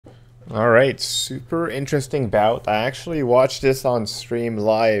All right, super interesting bout. I actually watched this on stream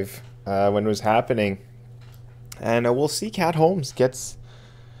live when it was happening, and we'll see Cat Holmes gets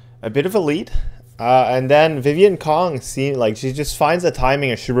a bit of a lead, and then Vivian Kong seemed like she just finds the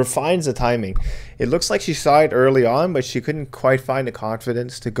timing and she refines the timing. It looks like she saw it early on, but she couldn't quite find the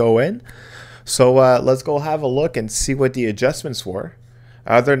confidence to go in. So let's go have a look and see what the adjustments were.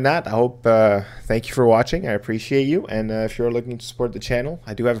 Other than that, I hope, thank you for watching. I appreciate you. And if you're looking to support the channel,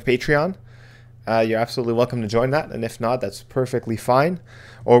 I do have a Patreon. You're absolutely welcome to join that. And if not, that's perfectly fine.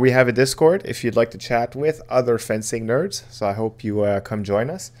 Or we have a Discord if you'd like to chat with other fencing nerds. So I hope you come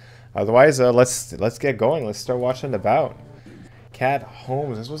join us. Otherwise, let's get going. Let's start watching the bout. Cat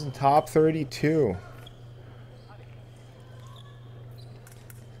Holmes. This was in top 32. I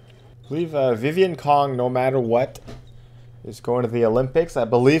believe Vivian Kong, no matter what, is going to the Olympics. I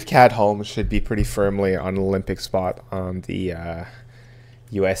believe Cat Holmes should be pretty firmly on an Olympic spot on the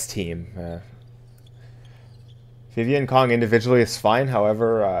U.S. team. Vivian Kong individually is fine.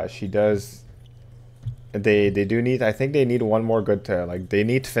 However, she does. They do need. I think they need one more good. They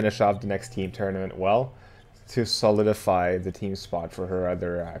need to finish off the next team tournament well to solidify the team spot for her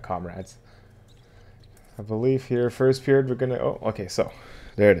other comrades. I believe here first period we're gonna. Oh, okay. So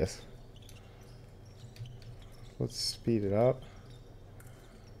there it is. Let's speed it up.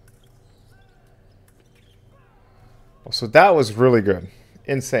 So that was really good.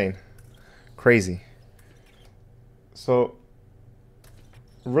 Insane. Crazy. So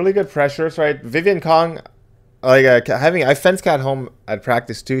really good pressures, right? Vivian Kong, like I fenced Cat home at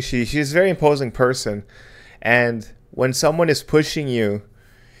practice too. She's a very imposing person, and when someone is pushing you,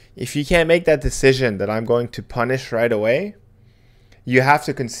 if you can't make that decision that I'm going to punish right away, you have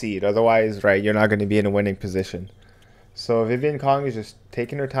to concede. Otherwise, right, you're not going to be in a winning position. So Vivian Kong is just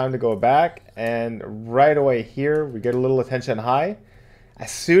taking her time to go back, and right away here we get a little attention high. As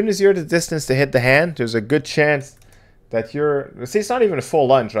soon as you're at the distance to hit the hand, there's a good chance that you're, see, it's not even a full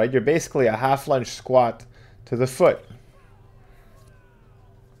lunge, right? You're basically a half lunge squat to the foot.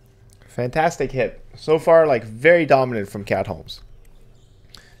 Fantastic hit. So far, like, very dominant from Cat Holmes.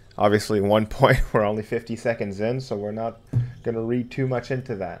 Obviously, 1 point, we're only 50 seconds in, so we're not going to read too much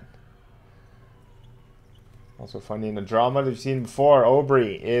into that. Also funny in the drama that you've seen before,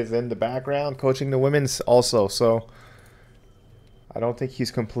 Aubrey is in the background coaching the women's also, so I don't think he's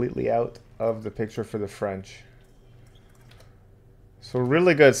completely out of the picture for the French. So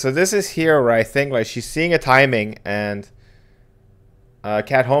really good. So this is here where I think like she's seeing a timing, and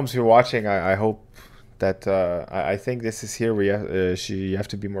Cat Holmes, you're watching, I hope that I think this is here where you have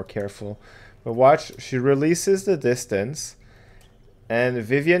to be more careful. But watch, she releases the distance, and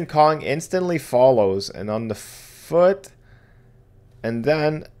Vivian Kong instantly follows, and on the foot, and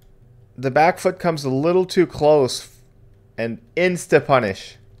then the back foot comes a little too close, and insta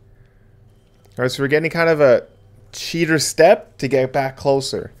punish. All right, so we're getting kind of a cheater step to get back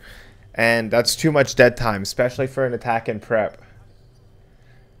closer, and that's too much dead time, especially for an attack and prep.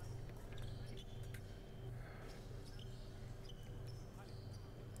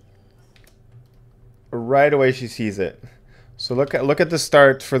 Right away she sees it. So look at the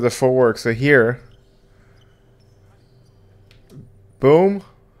start for the footwork. So here, boom,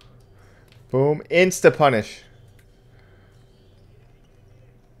 boom, insta punish.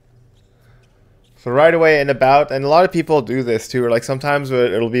 So right away in a bout, and a lot of people do this too, or like sometimes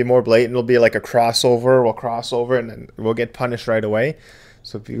it'll be more blatant, it'll be like a crossover, we'll cross over and then we'll get punished right away.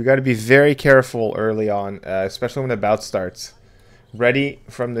 So we got to be very careful early on, especially when the bout starts. Ready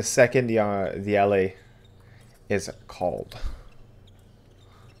from the second the LA is called.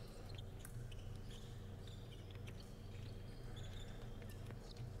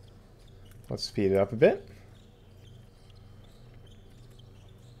 Let's speed it up a bit.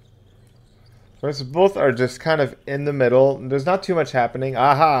 First, both are just kind of in the middle. There's not too much happening.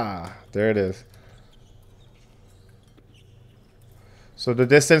 Aha! There it is. So the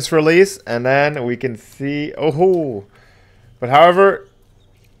distance release, and then we can see. Oh! But however,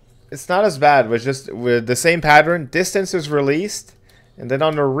 it's not as bad. With just with the same pattern, distance is released, and then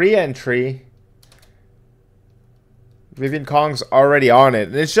on the re-entry, Vivian Kong's already on it.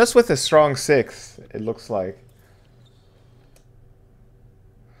 And it's just with a strong 6, it looks like.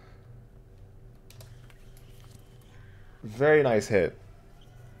 Very nice hit.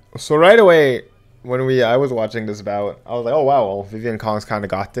 So right away, when I was watching this bout, I was like, oh wow, well, Vivian Kong's kind of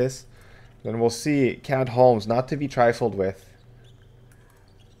got this. Then we'll see Cat Holmes, not to be trifled with.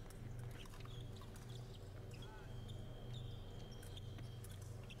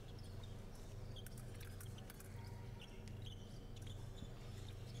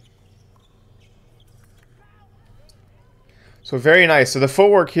 So very nice. So the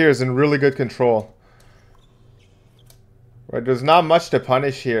footwork here is in really good control. Right, there's not much to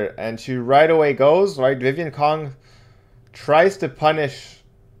punish here, and she right away goes, right? Vivian Kong tries to punish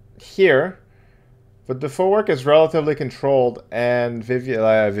here, but the footwork is relatively controlled, and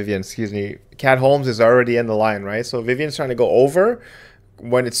Vivian, excuse me, Cat Holmes is already in the line, right? So Vivian's trying to go over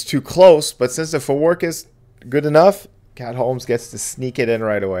when it's too close, but since the footwork is good enough, Cat Holmes gets to sneak it in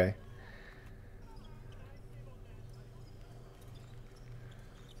right away.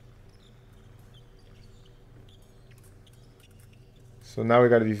 So now we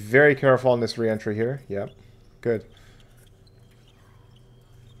got to be very careful on this re-entry here. Yep, good.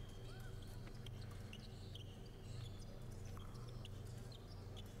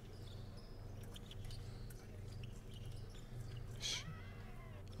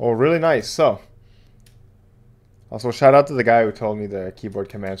 Oh, really nice. So, also shout out to the guy who told me the keyboard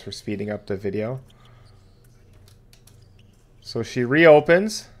commands for speeding up the video. So she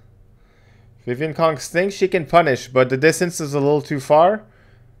reopens. Vivian Kong thinks she can punish, but the distance is a little too far.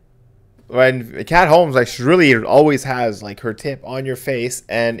 When Cat Holmes, like, she really always has like her tip on your face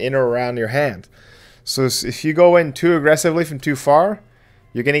and in or around your hand. So if you go in too aggressively from too far,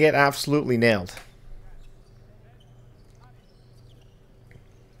 you're gonna get absolutely nailed.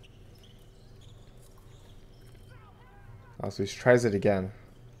 So she tries it again.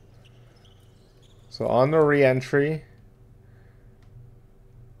 So on the re-entry,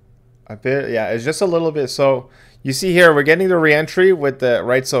 a bit, yeah, it's just a little bit. So you see here, we're getting the re-entry with the,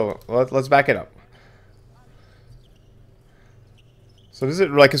 right, so let's back it up. So this is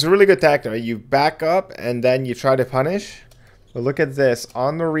like, it's a really good tactic, right? You back up and then you try to punish. But look at this,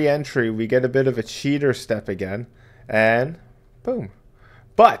 on the re-entry, we get a bit of a cheater step again, and boom.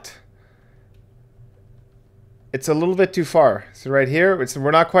 But it's a little bit too far. So right here,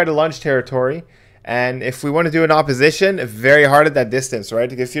 we're not quite a lunge territory. And if we want to do an opposition, very hard at that distance,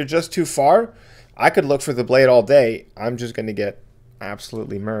 right? If you're just too far, I could look for the blade all day. I'm just going to get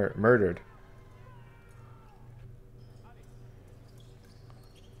absolutely murdered.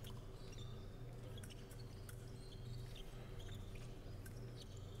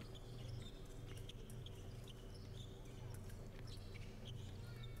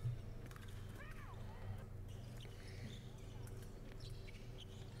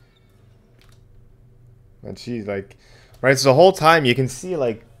 And she's like, right, so the whole time you can see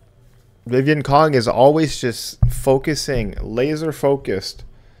like Vivian Kong is always just focusing, laser focused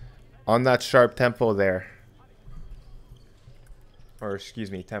on that sharp tempo there. Or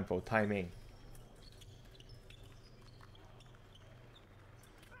excuse me, tempo, timing.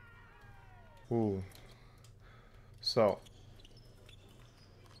 Ooh. So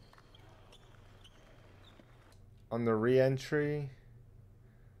on the re-entry,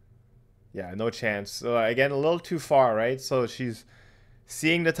 yeah, no chance. So again, a little too far, right? So she's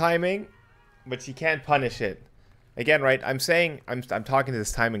seeing the timing, but she can't punish it. Again, right? I'm talking to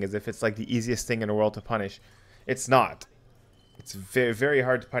this timing as if it's like the easiest thing in the world to punish. It's not. It's very, very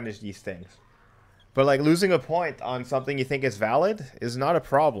hard to punish these things. But like losing a point on something you think is valid is not a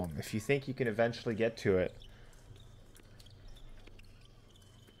problem if you think you can eventually get to it.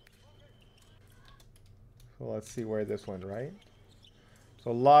 So let's see where this went, right?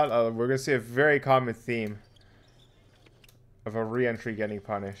 So we're going to see a very common theme of a re-entry getting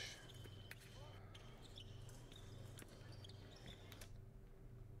punished.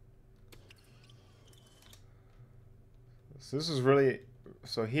 So this is really,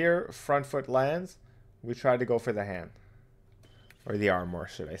 so here, front foot lands, we try to go for the hand. Or the arm, more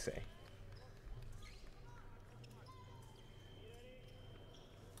should I say.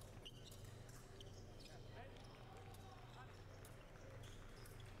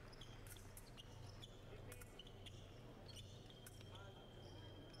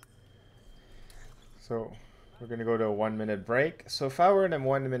 So we're going to go to a 1 minute break. So if I were in a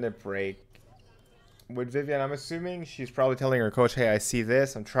 1 minute break with Vivian, I'm assuming she's probably telling her coach, hey, I see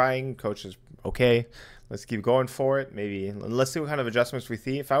this, I'm trying. Coach is okay. Let's keep going for it. Maybe let's see what kind of adjustments we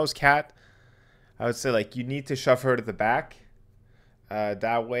see. If I was Cat, I would say like you need to shove her to the back.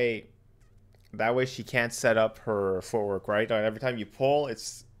 That way she can't set up her footwork, right? Every time you pull,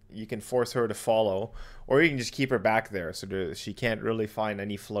 you can force her to follow, or you can just keep her back there so she can't really find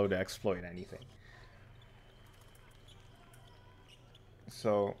any flow to exploit anything.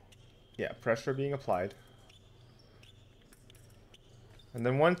 So, yeah, pressure being applied. And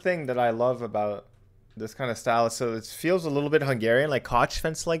then one thing that I love about this kind of style is so it feels a little bit Hungarian, like Koch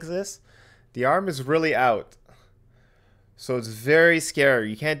fence like this. The arm is really out. So it's very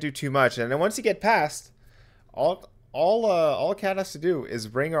scary. You can't do too much. And then once you get past, all Cat has to do is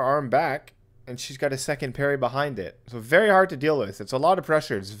bring her arm back and she's got a second parry behind it. So very hard to deal with. It's a lot of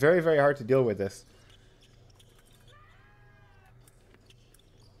pressure. It's very, very hard to deal with this.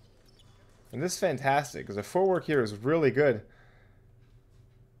 And this is fantastic, because the footwork here is really good.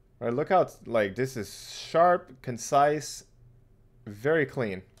 Right, look how, like, this is sharp, concise, very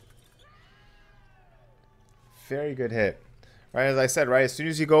clean. Very good hit. Right, as I said, right, as soon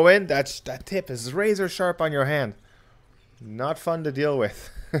as you go in, that tip is razor sharp on your hand. Not fun to deal with.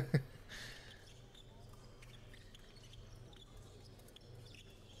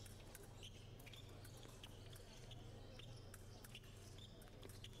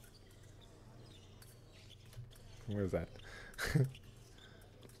 Where is that?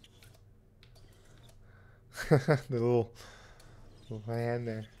 The little hand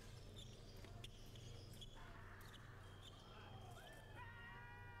there.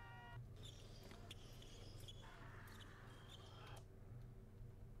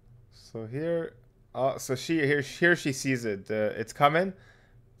 So here, so here she sees it. It's coming,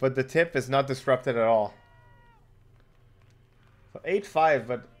 but the tip is not disrupted at all. So 8-5,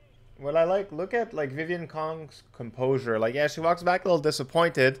 but what I like, look at like Vivian Kong's composure. Like, yeah, she walks back a little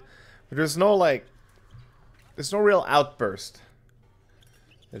disappointed, but there's no real outburst.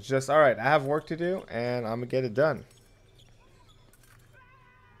 It's just, all right, I have work to do, and I'm gonna get it done.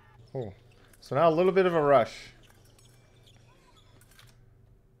 Oh, so now a little bit of a rush.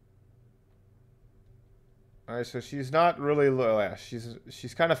 All right, so she's not really low. Yeah,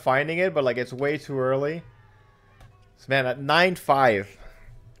 she's kind of finding it, but like it's way too early. So man, at 9-5.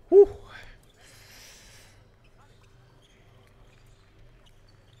 Whew.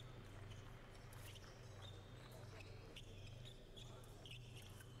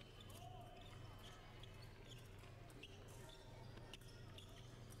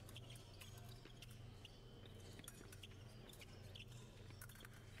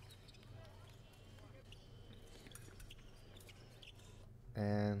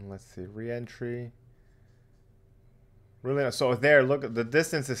 And let's see, re-entry. Really, so there, look, the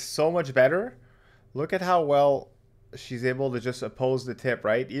distance is so much better. Look at how well she's able to just oppose the tip,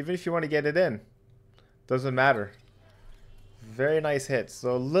 right? Even if you want to get it in, doesn't matter. Very nice hit.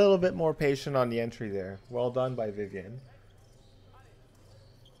 So a little bit more patient on the entry there. Well done by Vivian.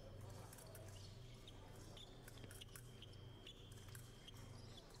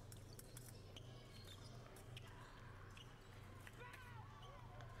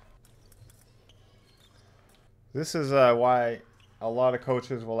 This is why a lot of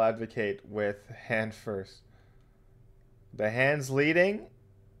coaches will advocate with hand first. The hand's leading,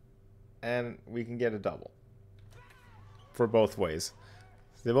 and we can get a double. For both ways.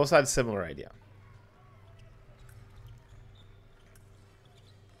 They both had a similar idea.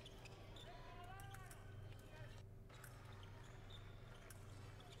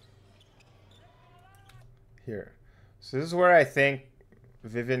 Here. So this is where I think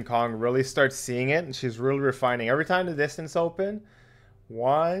Vivian Kong really starts seeing it, and she's really refining. Every time the distance open,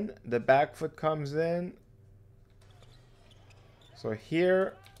 one, the back foot comes in. So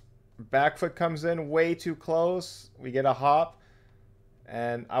here, back foot comes in way too close. We get a hop.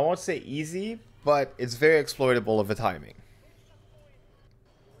 And I won't say easy, but it's very exploitable of the timing.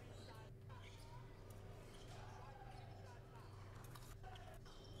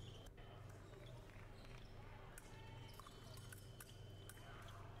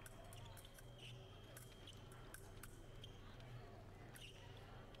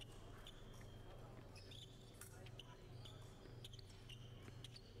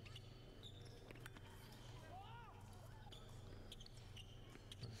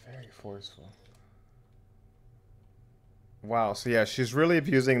 Very forceful. Wow, so yeah, she's really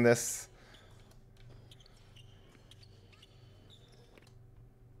abusing this.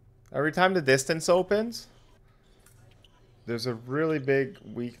 Every time the distance opens, there's a really big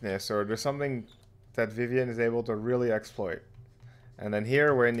weakness, or there's something that Vivian is able to really exploit. And then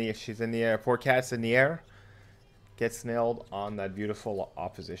here, she's in the air. Poor cat's in the air. Gets nailed on that beautiful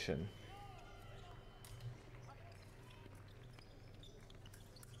opposition.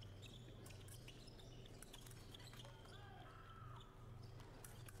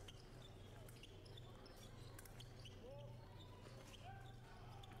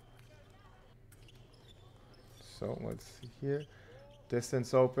 So let's see here.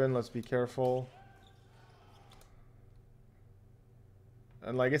 Distance open. Let's be careful.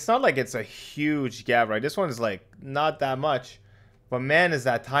 And like, it's not like it's a huge gap, right? This one is like not that much. But man, is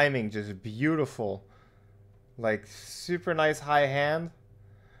that timing just beautiful. Like, super nice high hand.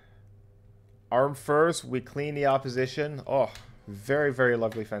 Arm first. We clean the opposition. Oh, very, very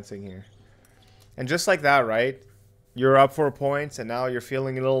lovely fencing here. And just like that, right? You're up 4 points and now you're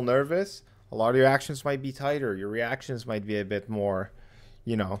feeling a little nervous. A lot of your actions might be tighter. Your reactions might be a bit more,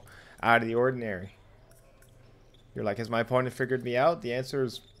 you know, out of the ordinary. You're like, has my opponent figured me out? The answer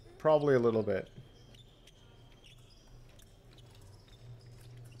is probably a little bit.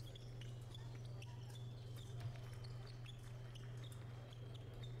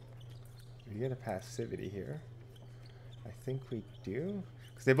 Do we get a passivity here? I think we do.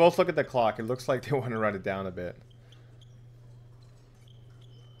 Because they both look at the clock. It looks like they want to run it down a bit.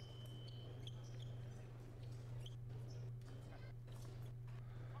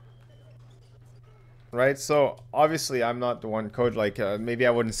 Right, so obviously I'm not the one code, like maybe I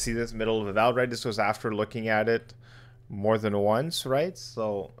wouldn't see this middle of the valve, right? This was after looking at it more than once, right?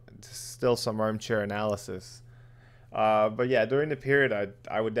 So still some armchair analysis. But yeah, during the period,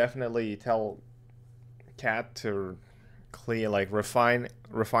 I would definitely tell Cat to refine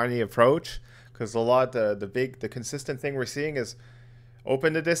the approach, because a lot the consistent thing we're seeing is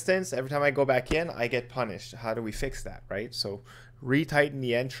open the distance. Every time I go back in, I get punished. How do we fix that, right? So retighten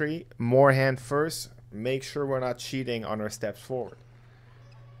the entry, more hand first. Make sure we're not cheating on our steps forward.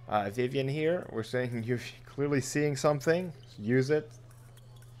 Vivian here, we're saying you're clearly seeing something. Use it.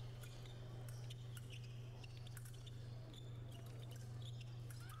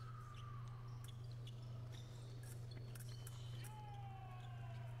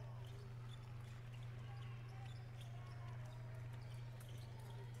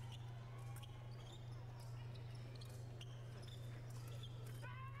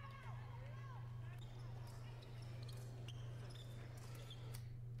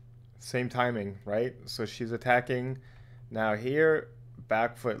 Same timing, right? So she's attacking. Now here,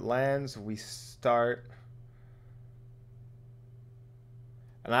 back foot lands. We start.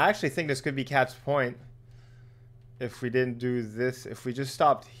 And I actually think this could be Cat's point. If we didn't do this, if we just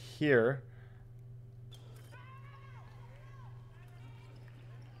stopped here.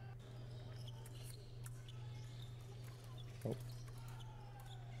 Oh.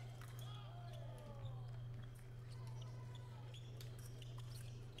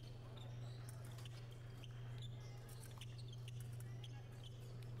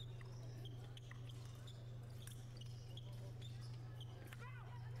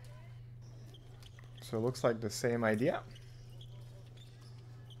 So it looks like the same idea.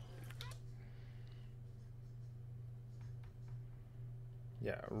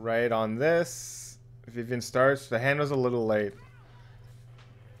 Yeah, right on this. Vivian starts. The hand was a little late.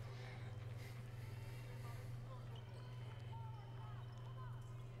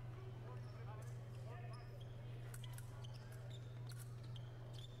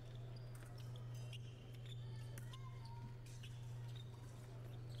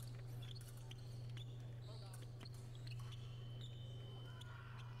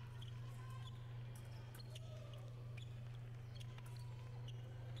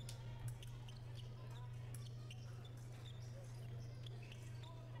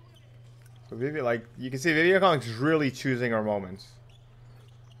 So Vivian, like you can see, Vivian Kong's really choosing her moments.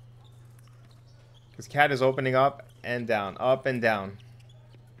 Because Cat is opening up and down, up and down.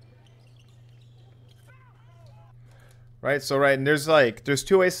 Right, so right, and there's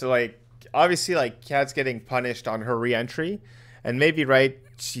two ways to obviously Cat's getting punished on her re-entry, and maybe right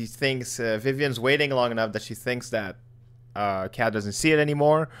she thinks Vivian's waiting long enough that she thinks that Cat doesn't see it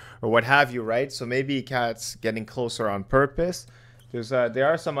anymore or what have you, right? So maybe Cat's getting closer on purpose. There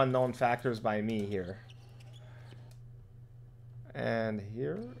are some unknown factors by me here. And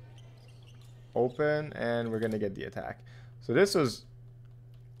here, open, and we're gonna get the attack. So this was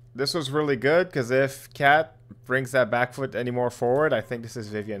really good, because if Cat brings that back foot any more forward, I think this is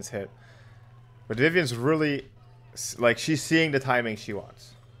Vivian's hit. But Vivian's really, she's seeing the timing she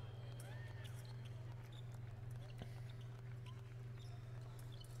wants.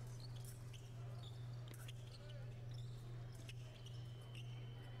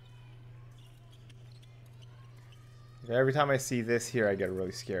 Every time I see this here, I get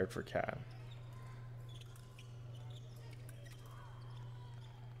really scared for Cat.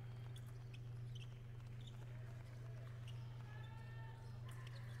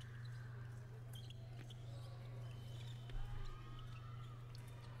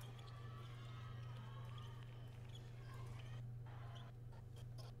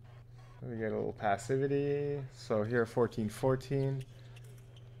 We get a little passivity. So here, 14-14.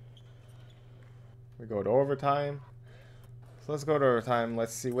 We go to overtime. So let's go to overtime.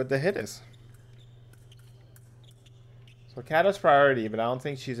 Let's see what the hit is. So Cat has priority, but I don't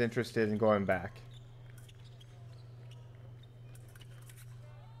think she's interested in going back.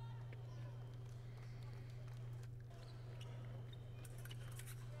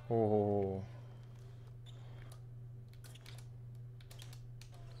 Oh.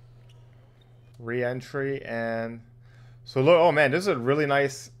 Re-entry and so look. Oh man, this is a really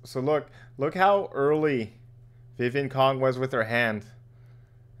nice. So look how early Vivian Kong was with her hand,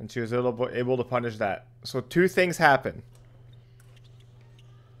 and she was able to punish that. So two things happen.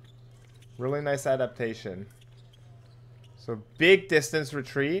 Really nice adaptation. So big distance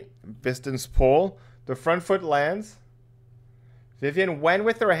retreat, distance pull. The front foot lands. Vivian went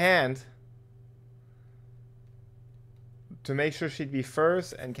with her hand to make sure she'd be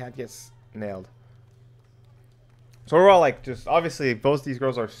first, and Cat gets nailed. So we're all like, just obviously both these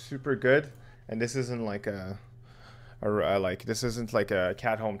girls are super good, and this isn't like this isn't like a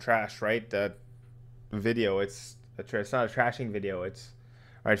Cat Home trash, right? That video, it's not a trashing video. It's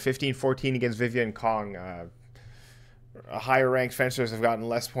all right. 15-14 against Vivian Kong. Higher ranked fencers have gotten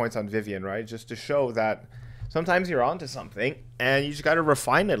less points on Vivian, right? Just to show that sometimes you're onto something, and you just got to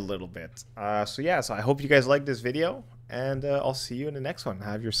refine it a little bit. So yeah, so I hope you guys liked this video, and I'll see you in the next one.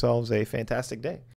 Have yourselves a fantastic day.